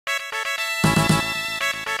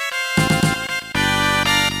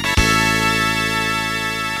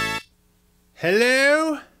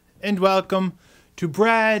Hello and welcome to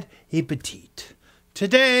Brad Appétit.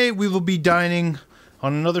 Today we will be dining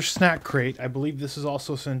on another snack crate. I believe this is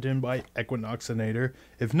also sent in by Equinoxinator.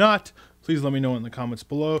 If not, please let me know in the comments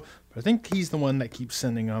below. But I think he's the one that keeps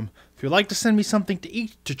sending them. If you'd like to send me something to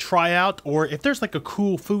eat, to try out, or if there's like a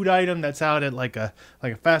cool food item that's out at like a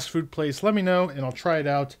fast food place, let me know and I'll try it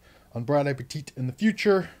out on Brad Appétit in the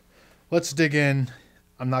future. Let's dig in.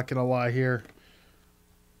 I'm not gonna lie here.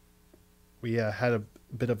 We had a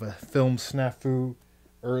bit of a film snafu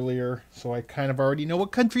earlier, so I kind of already know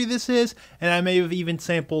what country this is, and I may have even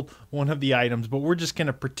sampled one of the items, but we're just going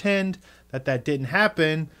to pretend that that didn't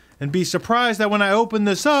happen and be surprised that when I open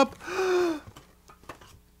this up,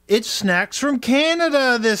 it's snacks from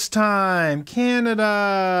Canada this time.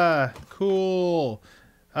 Canada. Cool.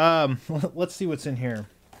 Let's see what's in here.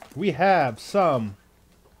 We have some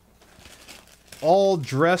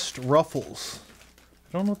all-dressed ruffles.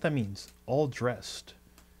 I don't know what that means. All dressed.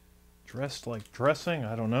 Dressed like dressing?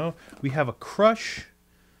 I don't know. We have a crush.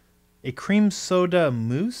 A cream soda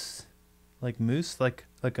mousse. Like mousse, like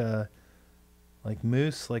the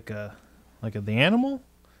animal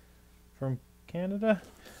from Canada.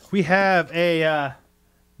 We have a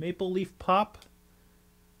maple leaf pop.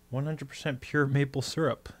 100% pure maple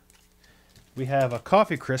syrup. We have a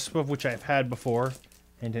coffee crisp, of which I've had before,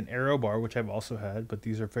 and an Aero bar, which I've also had, but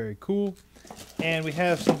these are very cool. And we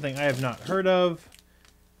have something I have not heard of.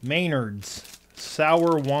 Maynard's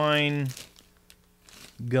sour wine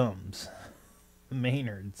gums.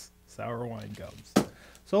 Maynard's sour wine gums.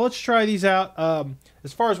 So let's try these out.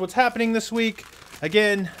 As far as what's happening this week,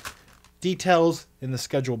 again, details in the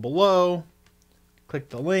schedule below. Click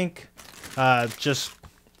the link. Just,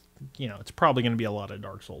 you know, it's probably going to be a lot of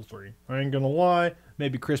Dark Souls 3. I ain't going to lie.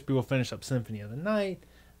 Maybe Crispy will finish up Symphony of the Night.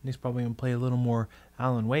 And he's probably going to play a little more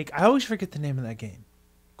Alan Wake. I always forget the name of that game.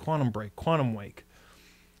 Quantum Wake.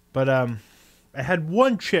 But I had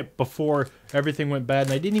one chip before everything went bad,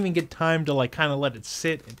 and I didn't even get time to like kind of let it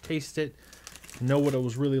sit and taste it and know what it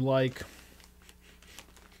was really like.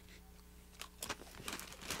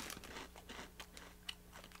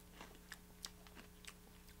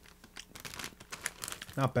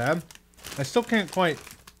 Not bad. I still can't quite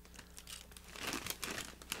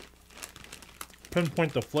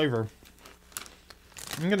pinpoint the flavor.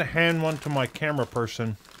 I'm gonna hand one to my camera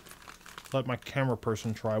person. Let my camera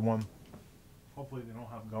person try one. Hopefully they don't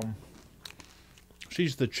have gum.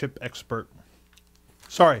 She's the chip expert.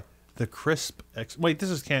 Sorry, the crisp wait, this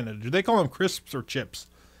is Canada. Do they call them crisps or chips?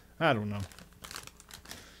 I don't know.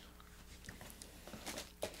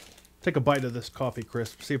 Take a bite of this coffee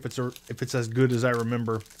crisp. See if it's as good as I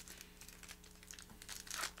remember.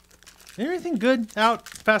 Anything good out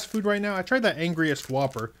fast food right now? I tried that Angriest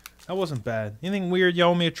Whopper. That wasn't bad. Anything weird you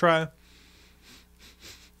want me to try?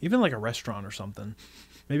 Even like a restaurant or something.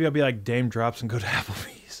 Maybe I'll be like Dame Drops and go to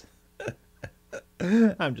Applebee's.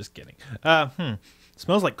 I'm just kidding.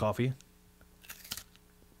 Smells like coffee.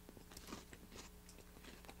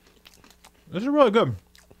 This is really good.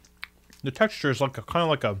 The texture is like kind of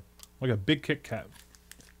like a big Kit Kat,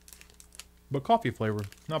 but coffee flavor.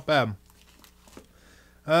 Not bad.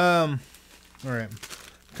 All right.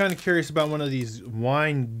 I'm kind of curious about one of these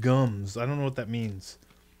wine gums. I don't know what that means.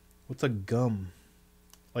 What's a gum?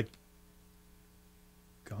 Like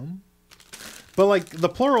gum? But like the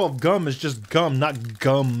plural of gum is just gum, not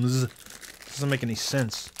gums. Doesn't make any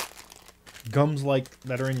sense. Gums like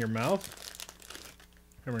that are in your mouth.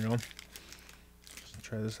 Here we go. Let's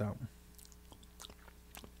try this out.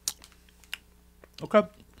 Okay.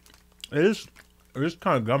 It is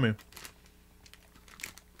kind of gummy.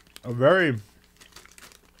 A very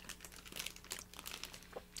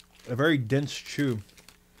dense chew.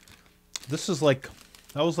 This is like,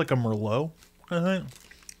 that was like a Merlot, I think.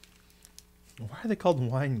 Why are they called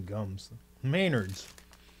wine gums? Maynard's.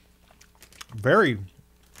 Very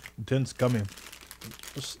dense gummy.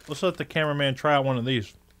 Let's let the cameraman try out one of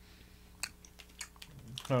these.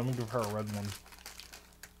 Oh, let me give her a red one.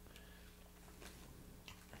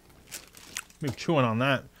 Be chewing on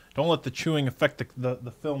that. Don't let the chewing affect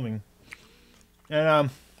the filming. And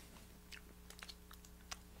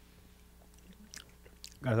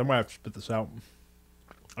guys, I might have to spit this out.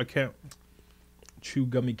 I can't chew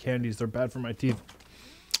gummy candies. They're bad for my teeth.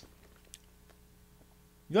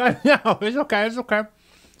 No, it's okay. It's okay.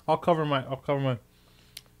 I'll cover my.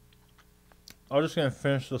 I'm just gonna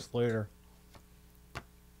finish this later.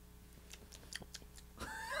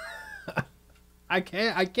 I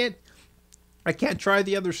can't try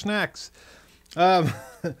the other snacks.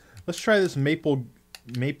 Let's try this maple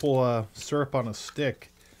syrup on a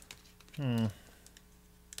stick.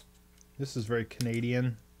 This is very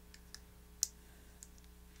Canadian.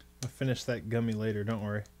 I'll finish that gummy later, don't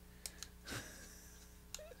worry.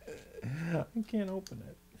 I can't open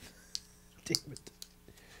it. Damn it.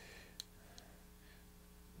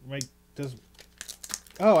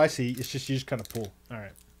 Oh, I see. It's just, you just kind of pull.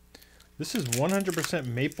 Alright. This is 100%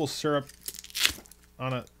 maple syrup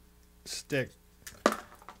on a stick.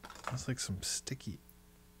 That's like some sticky.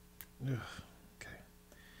 Ugh. Okay.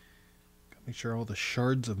 Gotta make sure all the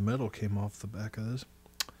shards of metal came off the back of this.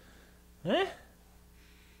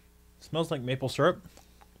 Smells like maple syrup.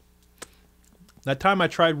 That time I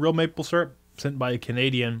tried real maple syrup sent by a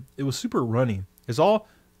Canadian, it was super runny. Is all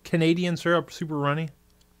Canadian syrup super runny?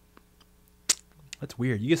 That's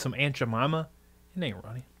weird. You get some Aunt Jemima, it ain't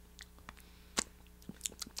runny.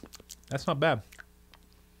 That's not bad.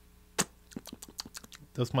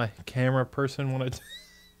 Does my camera person want to...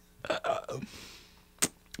 I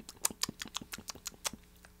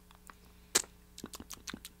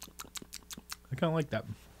kind of like that.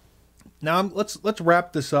 Now let's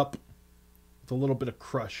wrap this up with a little bit of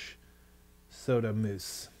Crush soda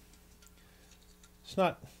mousse. It's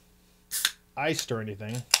not iced or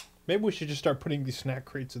anything. Maybe we should just start putting these snack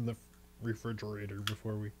crates in the refrigerator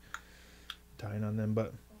before we dine on them.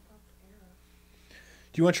 But do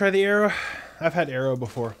you want to try the Aero? I've had Aero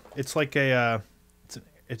before. It's like a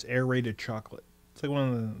it's aerated chocolate. It's like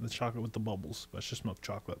one of the chocolate with the bubbles, but it's just milk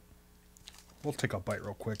chocolate. We'll take a bite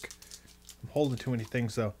real quick. I'm holding too many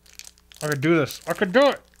things though. I could do this. I could do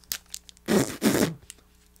it.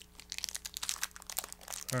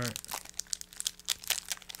 All right.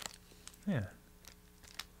 Yeah.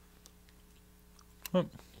 Oh,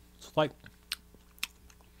 it's light.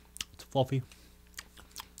 It's fluffy.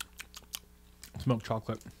 It's milk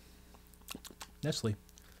chocolate. Nestle.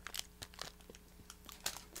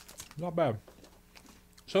 Not bad.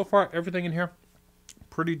 So far, everything in here,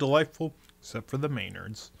 pretty delightful, except for the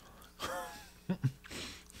Maynards.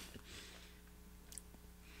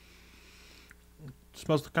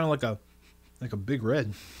 Smells kind of like a Big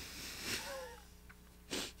Red.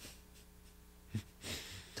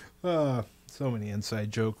 So many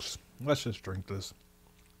inside jokes. Let's just drink this.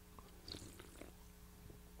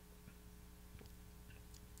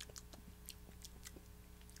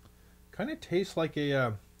 Kind of tastes like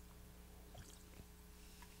a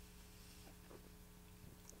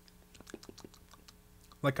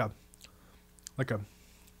like a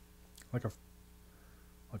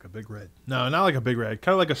Big Red. No, not like a Big Red.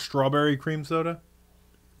 Kind of like a strawberry cream soda.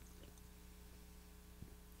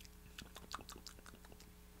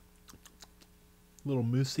 A little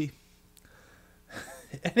moussey.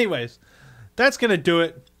 Anyways, that's gonna do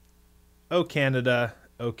it. Oh Canada,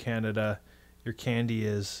 your candy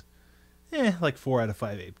is like 4 out of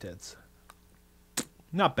 5 ape tits.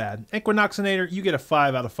 Not bad. Equinoxinator, you get a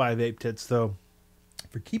 5 out of 5 ape tits though,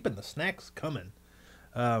 for keeping the snacks coming.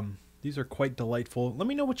 These are quite delightful. Let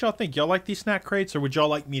me know what y'all think. Y'all like these snack crates, or would y'all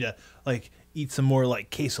like me to eat some more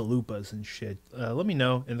quesalupas and shit? Let me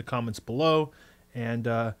know in the comments below, and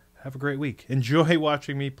have a great week. Enjoy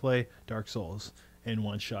watching me play Dark Souls and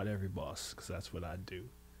one-shot every boss, because that's what I do.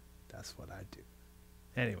 That's what I do.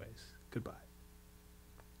 Anyways, goodbye.